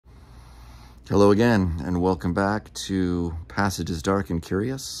Hello again, and welcome back to Passages Dark and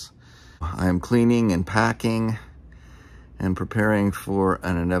Curious. I am cleaning and packing and preparing for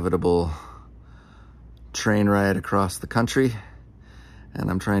an inevitable train ride across the country,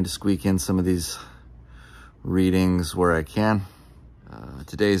 and I'm trying to squeak in some of these readings where I can.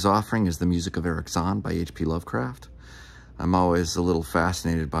 Today's offering is the music of Erich Zann by H.P. Lovecraft. I'm always a little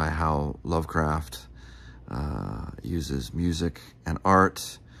fascinated by how Lovecraft uses music and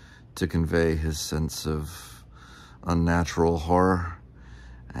art to convey his sense of unnatural horror.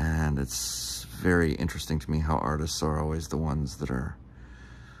 And it's very interesting to me how artists are always the ones that are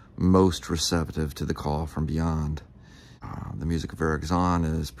most receptive to the call from beyond. The music of Erich Zann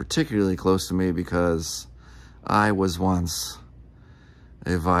is particularly close to me because I was once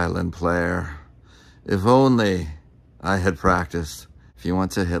a violin player. If only I had practiced. If you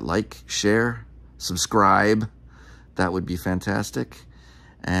want to hit like, share, subscribe, that would be fantastic.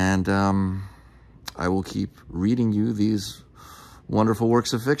 And I will keep reading you these wonderful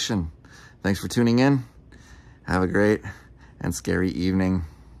works of fiction. Thanks for tuning in. Have a great and scary evening.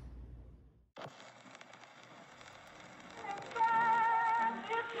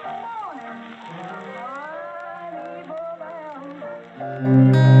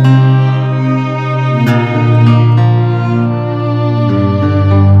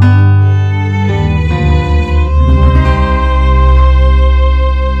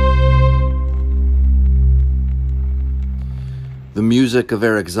 The Music of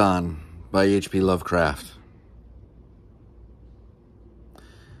Erich Zann by H.P. Lovecraft.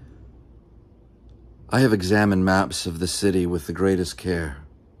 I have examined maps of the city with the greatest care,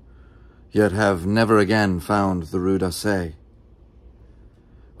 yet have never again found the Rue d'Auseil.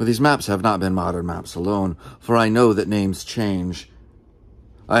 But these maps have not been modern maps alone, for I know that names change.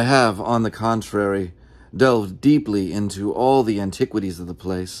 I have, on the contrary, delved deeply into all the antiquities of the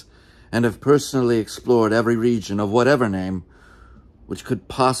place, and have personally explored every region of whatever name which could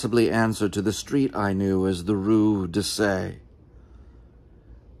possibly answer to the street I knew as the Rue d'Auseil.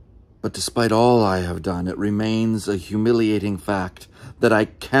 But despite all I have done, it remains a humiliating fact that I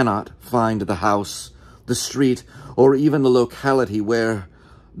cannot find the house, the street, or even the locality where,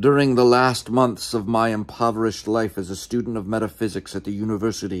 during the last months of my impoverished life as a student of metaphysics at the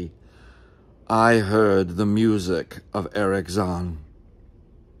university, I heard the music of Erich Zann.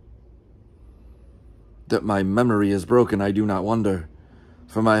 That my memory is broken, I do not wonder,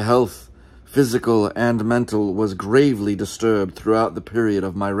 for my health, physical and mental, was gravely disturbed throughout the period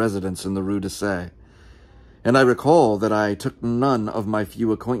of my residence in the Rue d'Auseil, and I recall that I took none of my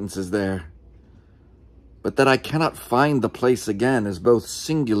few acquaintances there. But that I cannot find the place again is both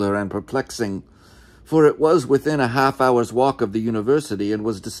singular and perplexing, for it was within a half-hour's walk of the university and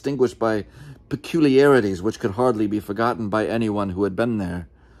was distinguished by peculiarities which could hardly be forgotten by anyone who had been there.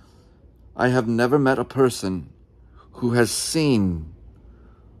 I have never met a person who has seen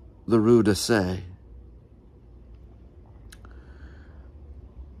the Rue d'Auseil.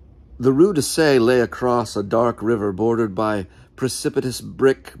 The Rue d'Auseil lay across a dark river bordered by precipitous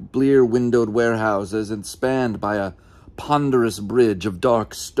brick, blear-windowed warehouses and spanned by a ponderous bridge of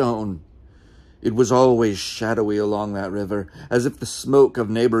dark stone. It was always shadowy along that river, as if the smoke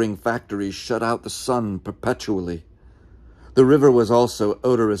of neighboring factories shut out the sun perpetually. The river was also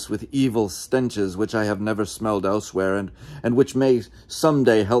odorous with evil stenches which I have never smelled elsewhere, and which may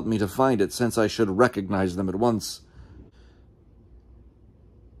someday help me to find it, since I should recognize them at once.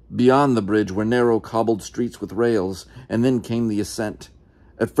 Beyond the bridge were narrow cobbled streets with rails, and then came the ascent,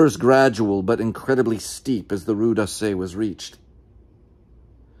 at first gradual but incredibly steep as the Rue d'Auseil was reached.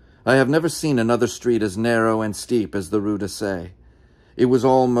 I have never seen another street as narrow and steep as the Rue d'Auseil. It was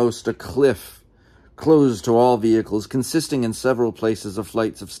almost a cliff, closed to all vehicles, consisting in several places of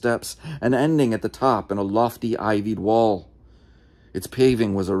flights of steps, and ending at the top in a lofty ivied wall. Its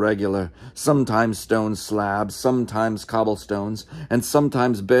paving was irregular, sometimes stone slabs, sometimes cobblestones, and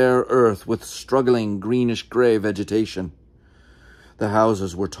sometimes bare earth with struggling greenish-gray vegetation. The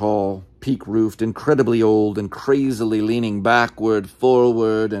houses were tall, peak-roofed, incredibly old, and crazily leaning backward,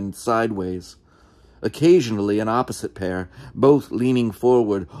 forward, and sideways. Occasionally, an opposite pair, both leaning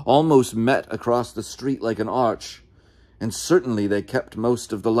forward, almost met across the street like an arch, and certainly they kept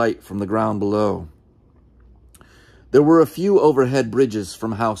most of the light from the ground below. There were a few overhead bridges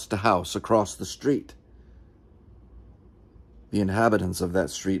from house to house across the street. The inhabitants of that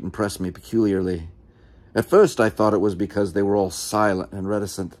street impressed me peculiarly. At first I thought it was because they were all silent and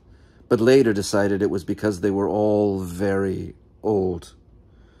reticent, but later decided it was because they were all very old.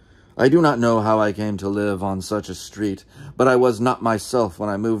 I do not know how I came to live on such a street, but I was not myself when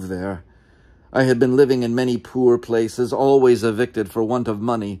I moved there. I had been living in many poor places, always evicted for want of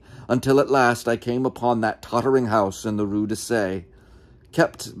money, until at last I came upon that tottering house in the Rue de Sey,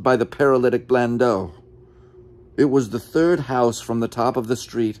 kept by the paralytic Blandeau. It was the third house from the top of the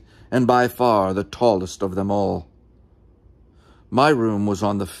street, and by far the tallest of them all. My room was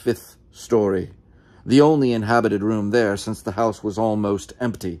on the 5th story, the only inhabited room there since the house was almost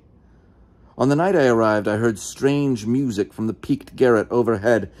empty. On the night I arrived, I heard strange music from the peaked garret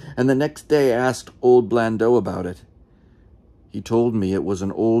overhead, and the next day asked old Blandeau about it. He told me it was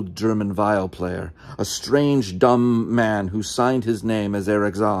an old German viol player, a strange, dumb man who signed his name as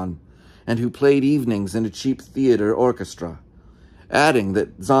Erich Zann, and who played evenings in a cheap theater orchestra, adding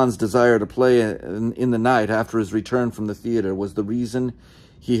that Zann's desire to play in the night after his return from the theater was the reason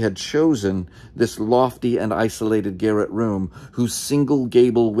he had chosen this lofty and isolated garret room, whose single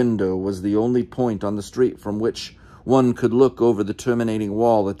gable window was the only point on the street from which one could look over the terminating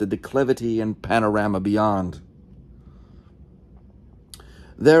wall at the declivity and panorama beyond.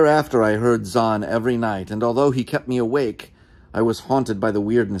 Thereafter I heard Zann every night, and although he kept me awake, I was haunted by the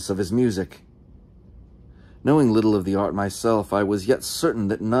weirdness of his music. Knowing little of the art myself, I was yet certain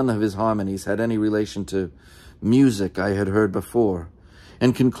that none of his harmonies had any relation to music I had heard before,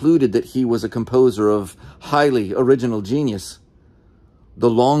 and concluded that he was a composer of highly original genius.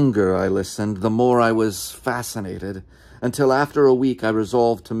 The longer I listened, the more I was fascinated, until after a week I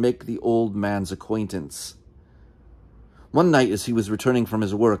resolved to make the old man's acquaintance. One night, as he was returning from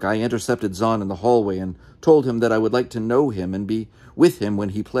his work, I intercepted Zann in the hallway and told him that I would like to know him and be with him when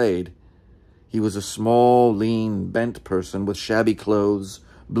he played. He was a small, lean, bent person with shabby clothes,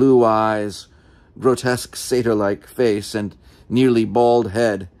 blue eyes, grotesque satyr-like face, and nearly bald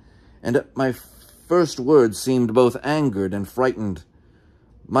head, and at my first words seemed both angered and frightened.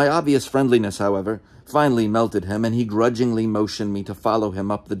 My obvious friendliness, however, finally melted him, and he grudgingly motioned me to follow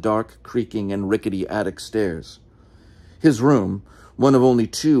him up the dark, creaking, and rickety attic stairs. His room, one of only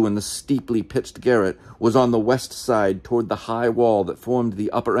 2 in the steeply pitched garret, was on the west side toward the high wall that formed the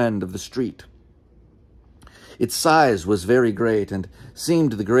upper end of the street. Its size was very great, and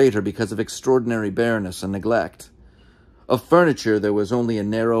seemed the greater because of extraordinary bareness and neglect. Of furniture there was only a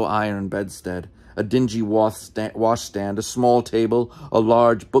narrow iron bedstead, a dingy washstand, a small table, a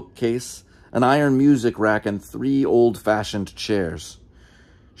large bookcase, an iron music rack, and 3 old-fashioned chairs.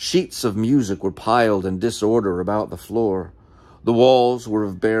 Sheets of music were piled in disorder about the floor. The walls were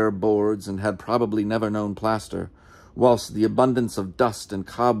of bare boards and had probably never known plaster, whilst the abundance of dust and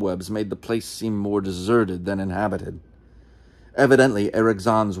cobwebs made the place seem more deserted than inhabited. Evidently, Erich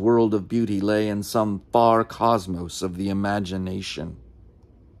Zann's world of beauty lay in some far cosmos of the imagination.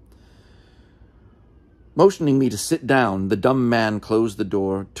 Motioning me to sit down, the dumb man closed the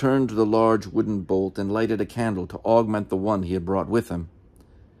door, turned the large wooden bolt, and lighted a candle to augment the one he had brought with him.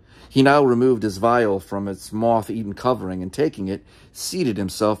 He now removed his viol from its moth-eaten covering, and taking it, seated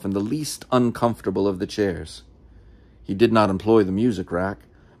himself in the least uncomfortable of the chairs. He did not employ the music rack,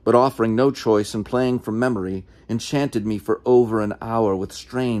 but offering no choice and playing from memory, enchanted me for over an hour with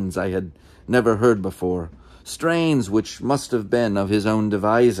strains I had never heard before, strains which must have been of his own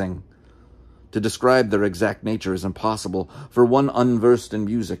devising. To describe their exact nature is impossible, for one unversed in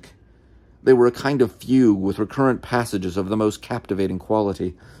music. They were a kind of fugue with recurrent passages of the most captivating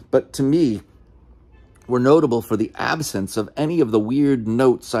quality, but to me were notable for the absence of any of the weird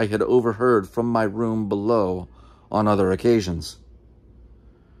notes I had overheard from my room below on other occasions.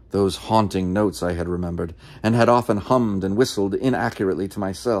 Those haunting notes I had remembered, and had often hummed and whistled inaccurately to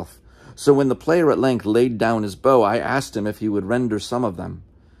myself. So when the player at length laid down his bow, I asked him if he would render some of them.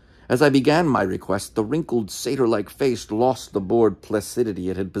 As I began my request, the wrinkled, satyr-like face lost the bored placidity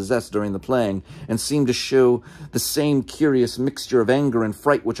it had possessed during the playing, and seemed to show the same curious mixture of anger and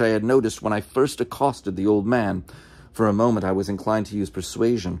fright which I had noticed when I first accosted the old man. For a moment I was inclined to use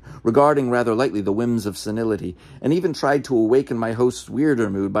persuasion, regarding rather lightly the whims of senility, and even tried to awaken my host's weirder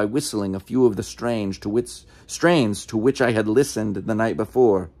mood by whistling a few of the strains to which I had listened the night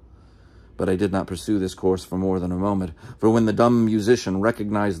before. But I did not pursue this course for more than a moment, for when the dumb musician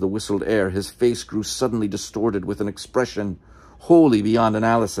recognized the whistled air, his face grew suddenly distorted with an expression wholly beyond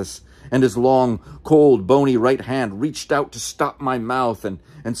analysis, and his long, cold, bony right hand reached out to stop my mouth and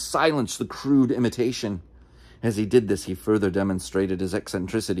silence the crude imitation. As he did this, he further demonstrated his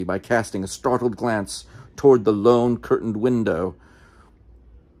eccentricity by casting a startled glance toward the lone curtained window,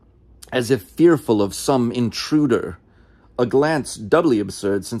 as if fearful of some intruder, a glance doubly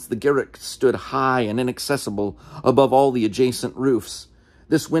absurd since the garret stood high and inaccessible above all the adjacent roofs,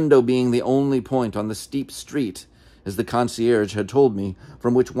 this window being the only point on the steep street, as the concierge had told me,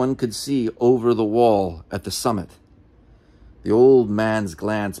 from which one could see over the wall at the summit. The old man's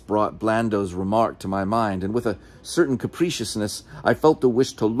glance brought Blando's remark to my mind, and with a certain capriciousness, I felt the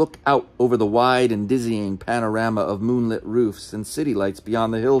wish to look out over the wide and dizzying panorama of moonlit roofs and city lights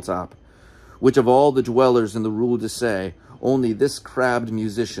beyond the hilltop, which of all the dwellers in the Rue de Sey, only this crabbed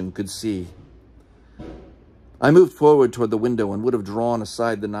musician could see. I moved forward toward the window and would have drawn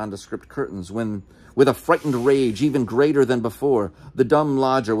aside the nondescript curtains when, with a frightened rage even greater than before, the dumb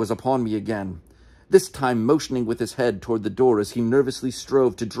lodger was upon me again, this time motioning with his head toward the door as he nervously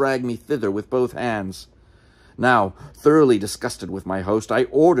strove to drag me thither with both hands. Now, thoroughly disgusted with my host, I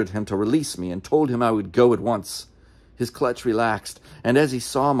ordered him to release me and told him I would go at once. His clutch relaxed, and as he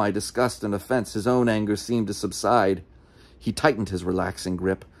saw my disgust and offense, his own anger seemed to subside. He tightened his relaxing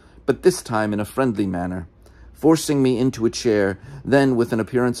grip, but this time in a friendly manner, forcing me into a chair, then with an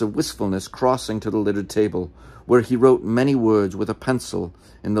appearance of wistfulness crossing to the littered table, where he wrote many words with a pencil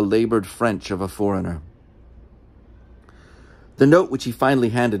in the labored French of a foreigner. The note which he finally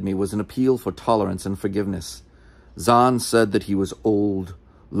handed me was an appeal for tolerance and forgiveness. Zann said that he was old,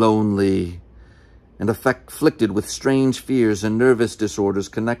 lonely, and afflicted with strange fears and nervous disorders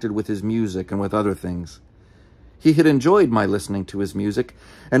connected with his music and with other things. He had enjoyed my listening to his music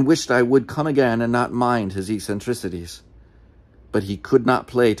and wished I would come again and not mind his eccentricities. But he could not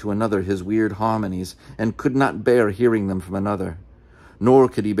play to another his weird harmonies and could not bear hearing them from another, nor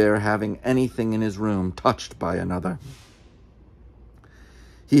could he bear having anything in his room touched by another.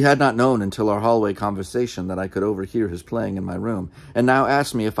 He had not known until our hallway conversation that I could overhear his playing in my room, and now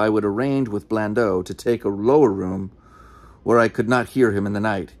asked me if I would arrange with Blondeau to take a lower room where I could not hear him in the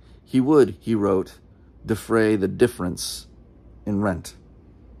night. He would, he wrote, defray the difference in rent.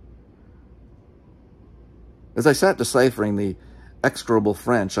 As I sat deciphering the execrable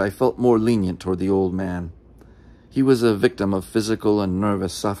French, I felt more lenient toward the old man. He was a victim of physical and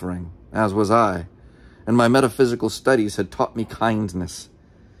nervous suffering, as was I, and my metaphysical studies had taught me kindness.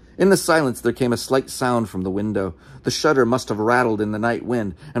 In the silence there came a slight sound from the window. The shutter must have rattled in the night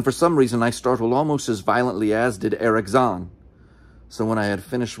wind, and for some reason I startled almost as violently as did Erich Zann. So when I had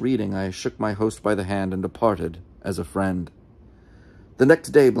finished reading, I shook my host by the hand and departed as a friend. The next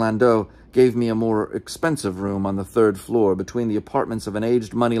day, Blondeau gave me a more expensive room on the 3rd floor between the apartments of an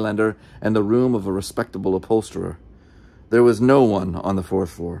aged moneylender and the room of a respectable upholsterer. There was no one on the 4th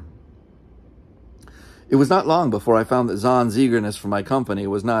floor. It was not long before I found that Zann's eagerness for my company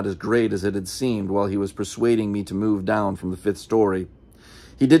was not as great as it had seemed while he was persuading me to move down from the 5th story.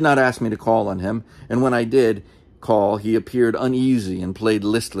 He did not ask me to call on him, and when I did call, he appeared uneasy and played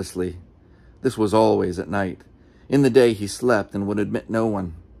listlessly. This was always at night. In the day he slept and would admit no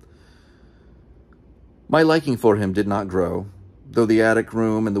one. My liking for him did not grow, though the attic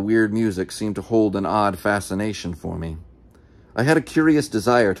room and the weird music seemed to hold an odd fascination for me. I had a curious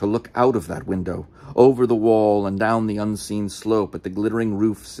desire to look out of that window, over the wall and down the unseen slope at the glittering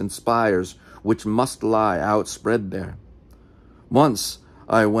roofs and spires which must lie outspread there. Once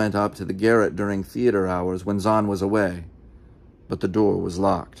I went up to the garret during theater hours when Zann was away, but the door was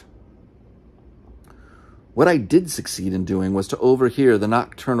locked. What I did succeed in doing was to overhear the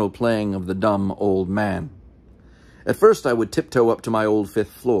nocturnal playing of the dumb old man. At first I would tiptoe up to my old 5th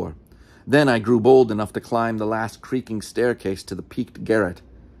floor. Then I grew bold enough to climb the last creaking staircase to the peaked garret.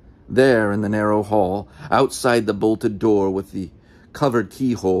 There, in the narrow hall, outside the bolted door with the covered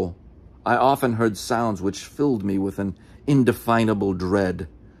keyhole, I often heard sounds which filled me with an indefinable dread,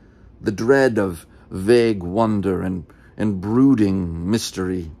 the dread of vague wonder and brooding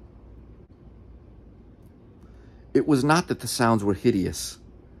mystery. It was not that the sounds were hideous,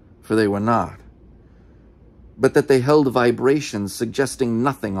 for they were not, but that they held vibrations suggesting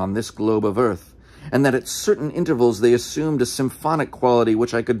nothing on this globe of earth, and that at certain intervals they assumed a symphonic quality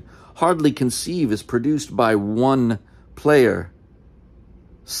which I could hardly conceive as produced by one player.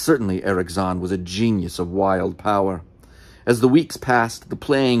 Certainly Erich Zann was a genius of wild power. As the weeks passed, the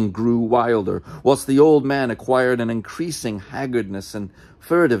playing grew wilder, whilst the old man acquired an increasing haggardness and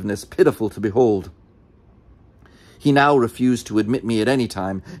furtiveness pitiful to behold. He now refused to admit me at any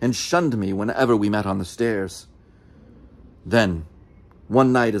time, and shunned me whenever we met on the stairs. Then,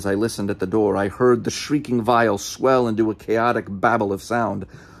 one night as I listened at the door, I heard the shrieking viol swell into a chaotic babble of sound,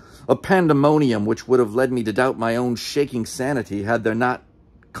 a pandemonium which would have led me to doubt my own shaking sanity had there not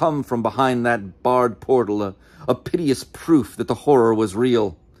come from behind that barred portal a piteous proof that the horror was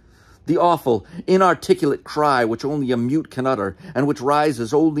real. The awful, inarticulate cry which only a mute can utter, and which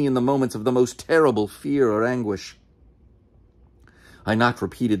rises only in the moments of the most terrible fear or anguish. I knocked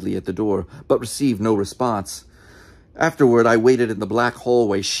repeatedly at the door, but received no response. Afterward, I waited in the black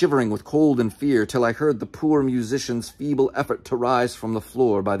hallway, shivering with cold and fear, till I heard the poor musician's feeble effort to rise from the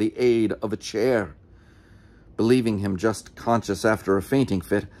floor by the aid of a chair. Believing him just conscious after a fainting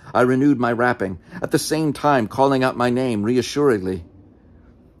fit, I renewed my rapping, at the same time calling out my name reassuringly.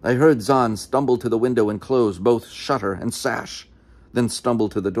 I heard Zann stumble to the window and close both shutter and sash, then stumble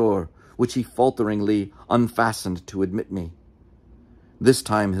to the door, which he falteringly unfastened to admit me. This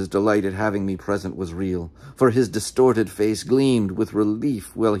time his delight at having me present was real, for his distorted face gleamed with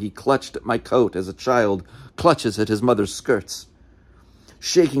relief while he clutched at my coat as a child clutches at his mother's skirts.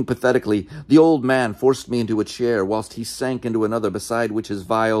 Shaking pathetically, the old man forced me into a chair whilst he sank into another beside which his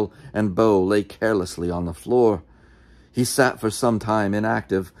viol and bow lay carelessly on the floor. He sat for some time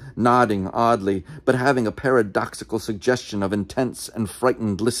inactive, nodding oddly, but having a paradoxical suggestion of intense and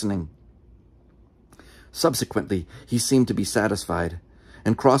frightened listening. Subsequently, he seemed to be satisfied,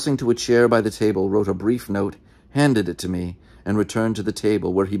 and crossing to a chair by the table, wrote a brief note, handed it to me, and returned to the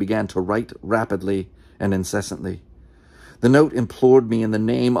table, where he began to write rapidly and incessantly. The note implored me in the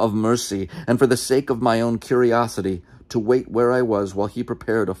name of mercy, and for the sake of my own curiosity, to wait where I was while he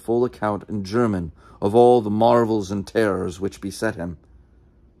prepared a full account in German of all the marvels and terrors which beset him.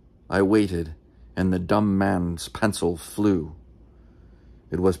 I waited, and the dumb man's pencil flew.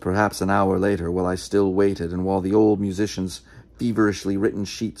 It was perhaps an hour later, while I still waited, and while the old musician's feverishly written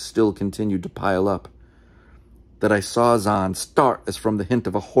sheets still continued to pile up, that I saw Zann start as from the hint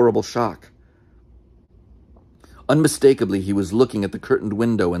of a horrible shock. Unmistakably, he was looking at the curtained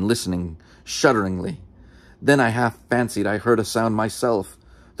window and listening, shudderingly. Then I half fancied I heard a sound myself,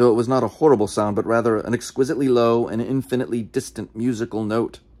 though it was not a horrible sound, but rather an exquisitely low and infinitely distant musical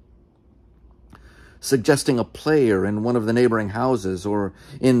note, suggesting a player in one of the neighboring houses, or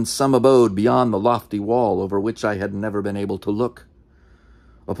in some abode beyond the lofty wall over which I had never been able to look.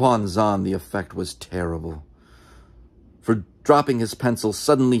 Upon Zann the effect was terrible. For dropping his pencil,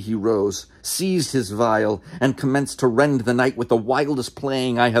 suddenly he rose, seized his viol, and commenced to rend the night with the wildest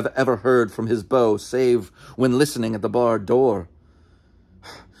playing I have ever heard from his bow, save when listening at the barred door.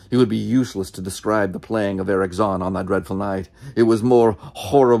 It would be useless to describe the playing of Erich Zann on that dreadful night. It was more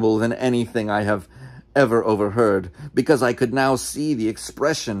horrible than anything I have ever overheard, because I could now see the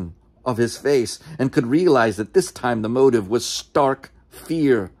expression of his face, and could realize that this time the motive was stark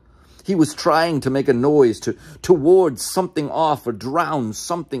fear. He was trying to make a noise, to ward something off or drown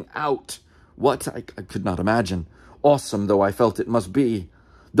something out. What? I could not imagine, awesome though I felt it must be.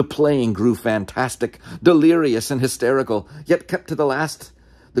 The playing grew fantastic, delirious and hysterical, yet kept to the last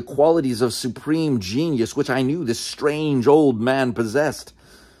the qualities of supreme genius which I knew this strange old man possessed.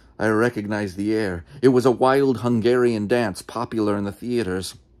 I recognized the air. It was a wild Hungarian dance popular in the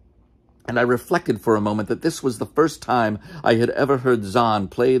theaters, and I reflected for a moment that this was the first time I had ever heard Zann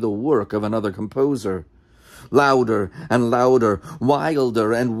play the work of another composer. Louder and louder,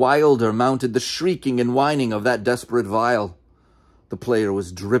 wilder and wilder mounted the shrieking and whining of that desperate viol. The player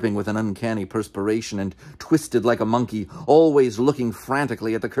was dripping with an uncanny perspiration and twisted like a monkey, always looking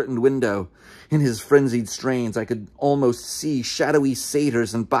frantically at the curtained window. In his frenzied strains, I could almost see shadowy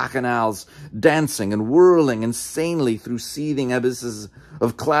satyrs and bacchanals dancing and whirling insanely through seething abysses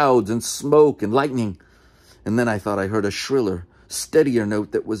of clouds and smoke and lightning. And then I thought I heard a shriller, steadier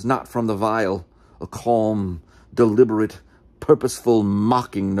note that was not from the viol, a calm, deliberate, purposeful,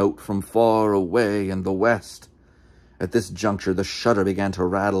 mocking note from far away in the west. At this juncture, the shutter began to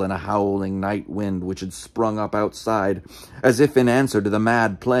rattle in a howling night wind which had sprung up outside, as if in answer to the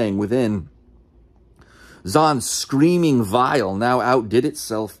mad playing within. Zann's screaming viol now outdid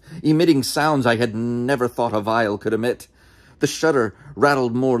itself, emitting sounds I had never thought a viol could emit. The shutter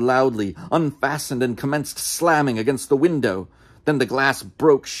rattled more loudly, unfastened, and commenced slamming against the window. Then the glass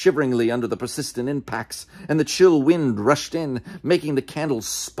broke shiveringly under the persistent impacts, and the chill wind rushed in, making the candles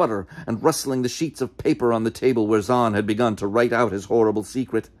sputter and rustling the sheets of paper on the table where Zann had begun to write out his horrible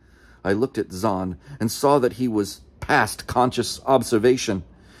secret. I looked at Zann and saw that he was past conscious observation.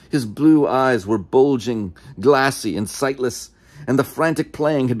 His blue eyes were bulging, glassy, and sightless, and the frantic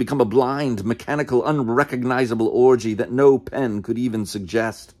playing had become a blind, mechanical, unrecognizable orgy that no pen could even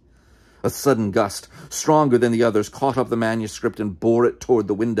suggest. A sudden gust, stronger than the others, caught up the manuscript and bore it toward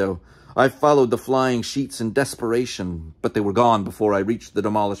the window. I followed the flying sheets in desperation, but they were gone before I reached the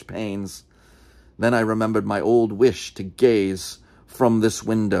demolished panes. Then I remembered my old wish to gaze from this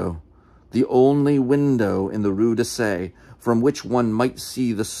window, the only window in the Rue d'Essai, from which one might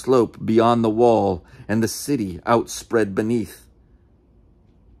see the slope beyond the wall and the city outspread beneath.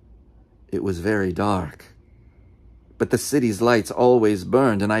 It was very dark, but the city's lights always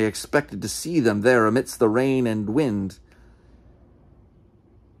burned, and I expected to see them there amidst the rain and wind.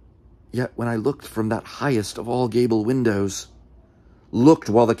 Yet when I looked from that highest of all gable windows, looked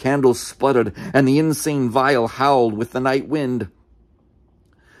while the candles spluttered and the insane viol howled with the night wind,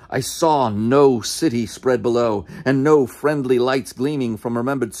 I saw no city spread below, and no friendly lights gleaming from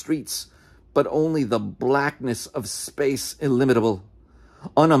remembered streets, but only the blackness of space illimitable.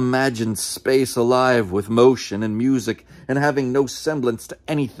 Unimagined space alive with motion and music and having no semblance to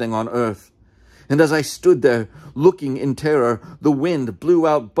anything on earth. And as I stood there, looking in terror, the wind blew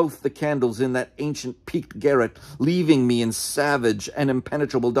out both the candles in that ancient peaked garret, leaving me in savage and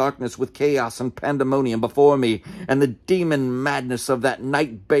impenetrable darkness with chaos and pandemonium before me, and the demon madness of that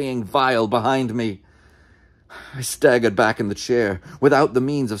night-baying viol behind me. I staggered back in the chair, without the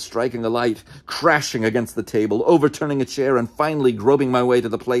means of striking a light, crashing against the table, overturning a chair, and finally groping my way to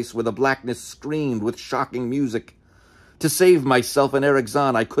the place where the blackness screamed with shocking music. To save myself and Erich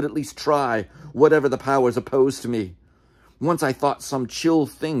Zann, I could at least try, whatever the powers opposed to me. Once I thought some chill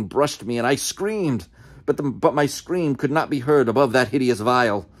thing brushed me, and I screamed, but my scream could not be heard above that hideous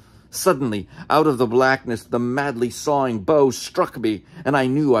viol. Suddenly, out of the blackness, the madly sawing bow struck me, and I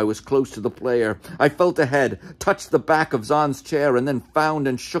knew I was close to the player. I felt ahead, touched the back of Zann's chair, and then found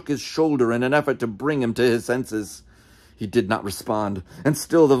and shook his shoulder in an effort to bring him to his senses. He did not respond, and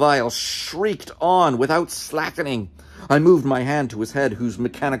still the viol shrieked on without slackening. I moved my hand to his head, whose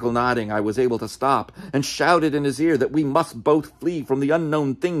mechanical nodding I was able to stop, and shouted in his ear that we must both flee from the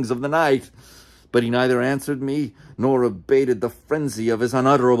unknown things of the night. But he neither answered me, nor abated the frenzy of his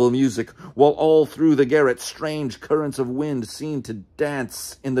unutterable music, while all through the garret strange currents of wind seemed to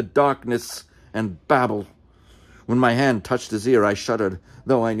dance in the darkness and babble. When my hand touched his ear, I shuddered,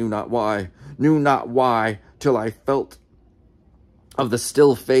 though I knew not why, till I felt of the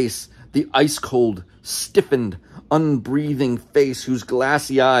still face, the ice-cold, stiffened, unbreathing face whose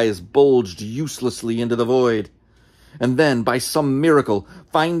glassy eyes bulged uselessly into the void. And then, by some miracle,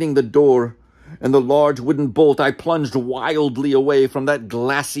 finding the door and the large wooden bolt, I plunged wildly away from that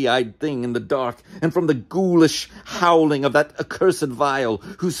glassy-eyed thing in the dark, and from the ghoulish howling of that accursed viol,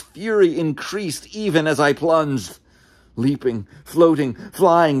 whose fury increased even as I plunged. Leaping, floating,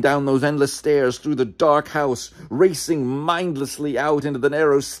 flying down those endless stairs through the dark house, racing mindlessly out into the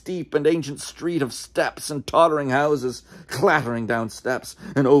narrow, steep, and ancient street of steps and tottering houses, clattering down steps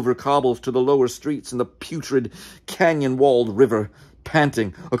and over cobbles to the lower streets and the putrid, canyon-walled river,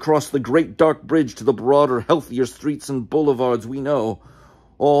 panting across the great dark bridge to the broader, healthier streets and boulevards we know.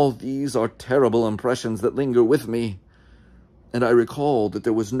 All these are terrible impressions that linger with me, and I recall that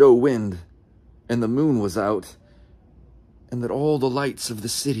there was no wind, and the moon was out, and that all the lights of the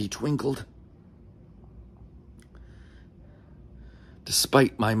city twinkled.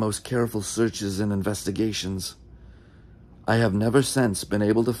 Despite my most careful searches and investigations, I have never since been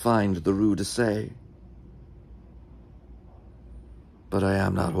able to find the Rue de Say. But I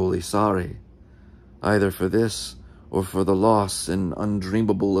am not wholly sorry, either for this or for the loss in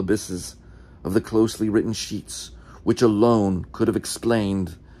undreamable abysses of the closely written sheets, which alone could have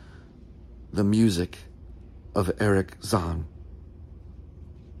explained the music of Erich Zann.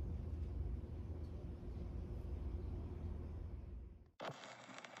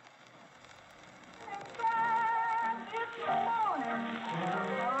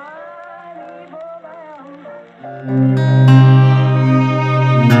 Thank you.